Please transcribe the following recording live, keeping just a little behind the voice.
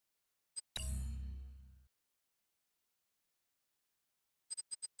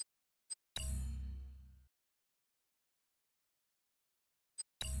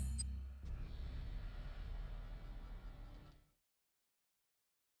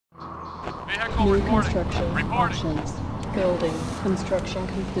New reporting. construction Reporting. options. Building. Construction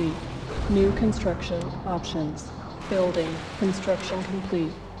complete. New construction options. Building. Construction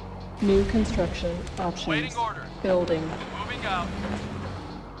complete. New construction options. Waiting orders. Building. Moving out.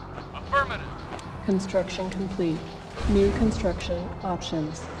 Affirmative. Construction complete. New construction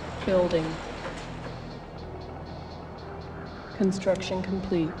options. Building. Construction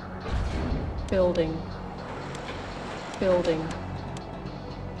complete. Building. Building.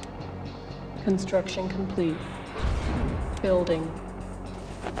 Construction complete. Building.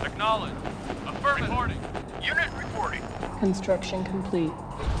 Acknowledge. Affirmative. Reporting. Unit reporting. Construction complete.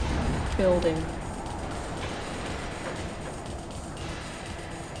 Building.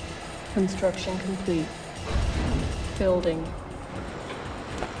 Construction complete. Building.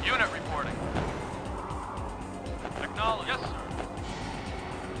 Unit reporting. Acknowledge. Yes, sir.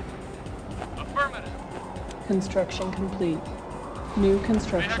 Affirmative. Construction complete. New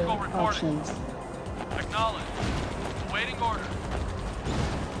construction Vehicle reporting. options. Acknowledge. Waiting order.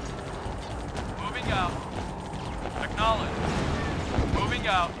 Moving out. Acknowledge. Moving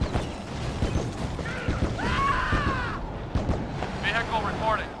out. Vehicle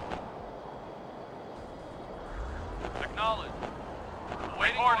reporting. Acknowledge.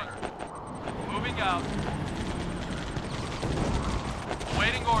 Waiting order. Moving out.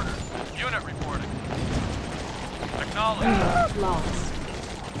 Waiting order. Unit reporting. Acknowledge. Unit lost.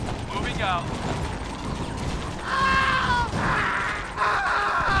 Moving out.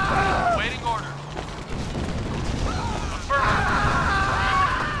 Waiting order. Affirmative.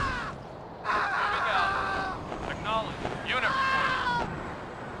 Moving out. Acknowledge. Unit reporting.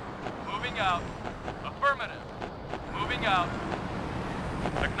 Moving out. Affirmative. Moving out.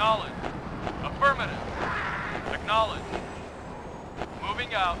 Acknowledge. Affirmative. Acknowledge.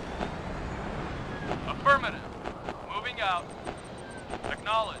 Moving out. Affirmative. Moving out.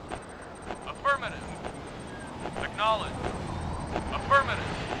 Acknowledge. Affirmative. Acknowledge. Affirmative.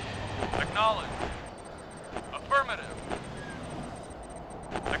 Acknowledge. Affirmative.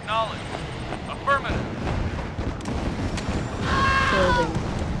 Acknowledge. Affirmative. Building.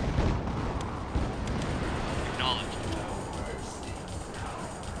 Acknowledge.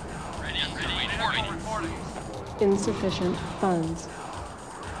 Ready. Vehicle reporting. Insufficient funds.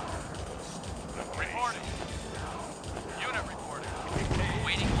 Reporting. Unit reporting.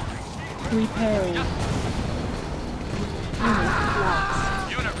 Waiting order. Repairing. Yes. Unit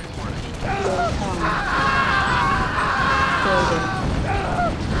lost. Unit reporting. Low power. Building.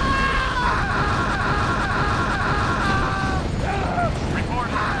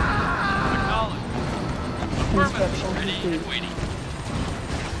 Reporting. Acknowledge. Construction Ready and complete. waiting.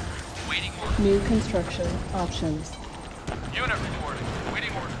 Waiting order. New construction options. Unit reporting.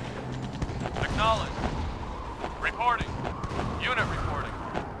 Waiting order. Acknowledge. Reporting. Unit reporting.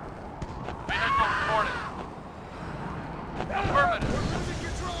 Vehicle reporting. Affirmative.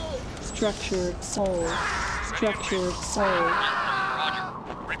 Structured sold. Structured sold. Roger.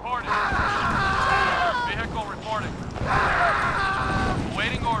 Reporting. Vehicle reporting.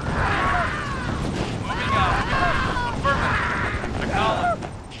 Waiting order. Moving out. Affirmative. Acknowledge.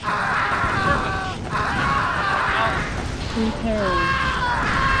 Affirmative. Acknowledge. Repairing.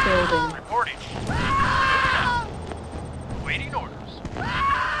 Building. Reporting. Waiting orders.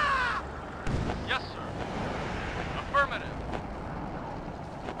 Yes, sir. Affirmative.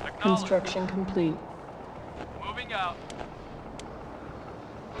 Acknowledge. Construction complete. Moving out.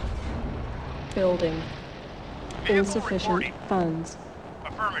 Building. Vehicle Insufficient reporting. funds.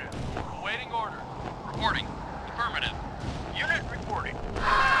 Affirmative. Waiting order. Reporting. Affirmative. Unit reporting.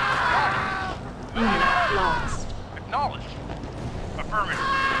 Unit lost. Acknowledge. Affirmative.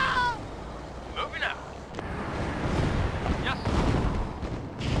 Moving out. Yes, sir.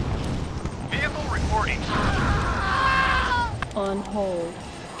 Vehicle reporting. On hold.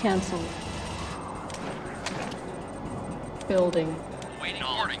 Cancel. Building. Waiting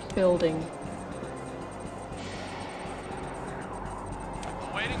orders. Building.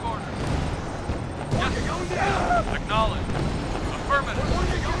 Waiting orders. Yes, sir. Acknowledge. Affirmative.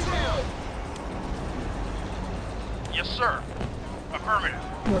 Yes, sir. Affirmative.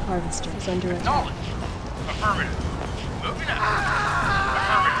 Your harvester is under attack. Acknowledge. Affirmative. Moving out.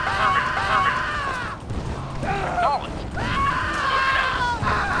 Affirmative. Affirmative. Affirmative. Acknowledge. Moving out.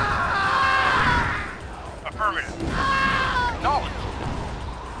 Affirmative. Acknowledge.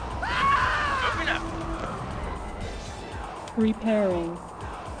 Moving out. Repairing.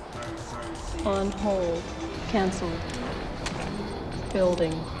 On hold. Cancel.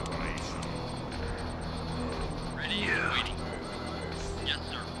 Building. Ready and waiting. Yes,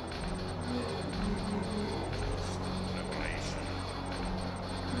 sir.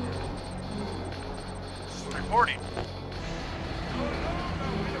 Reporting.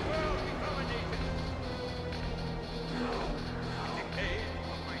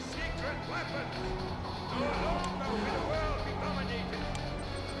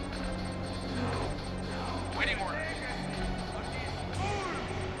 Waiting order.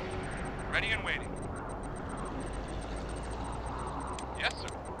 Ready and waiting. Yes, sir.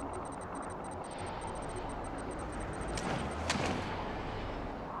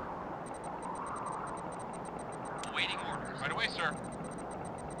 Awaiting orders. Right away, sir.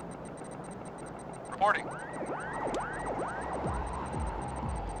 Reporting.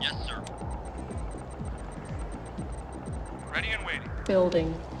 Yes, sir. Ready and waiting.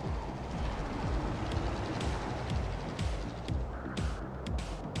 Building.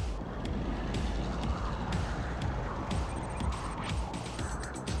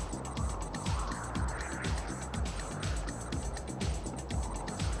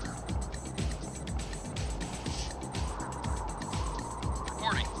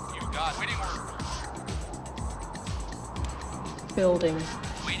 Reporting. You got it. Waiting order. Building.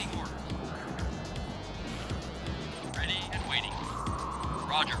 Waiting orders. Ready and waiting.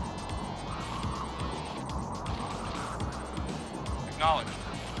 Roger. Acknowledged.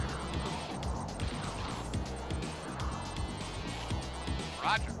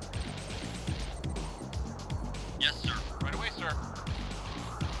 Roger. Yes, sir. Right away, sir.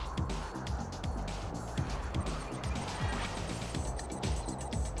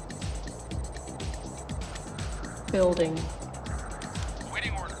 Building.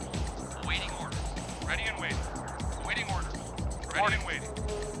 Waiting orders. Awaiting orders. Ready and waiting. Waiting orders. Ready and waiting.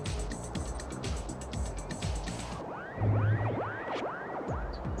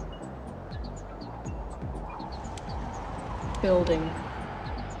 Building.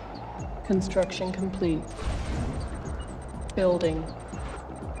 Construction complete. Building.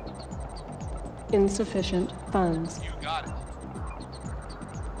 Insufficient funds. You got it.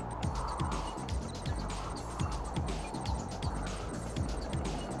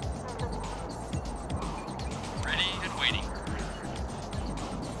 Ready and waiting.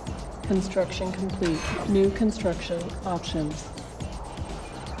 Construction complete. New construction options.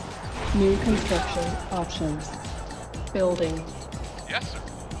 New construction options. Building. Yes, sir.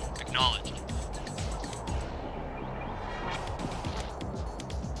 Acknowledged.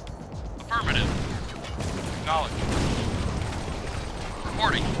 Affirmative. Acknowledged.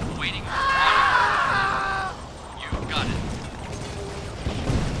 Reporting. Waiting order. You got it.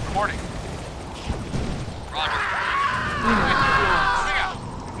 Reporting. Roger. Moving out.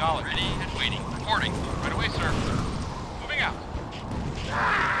 Acknowledged. Ready and waiting. Reporting.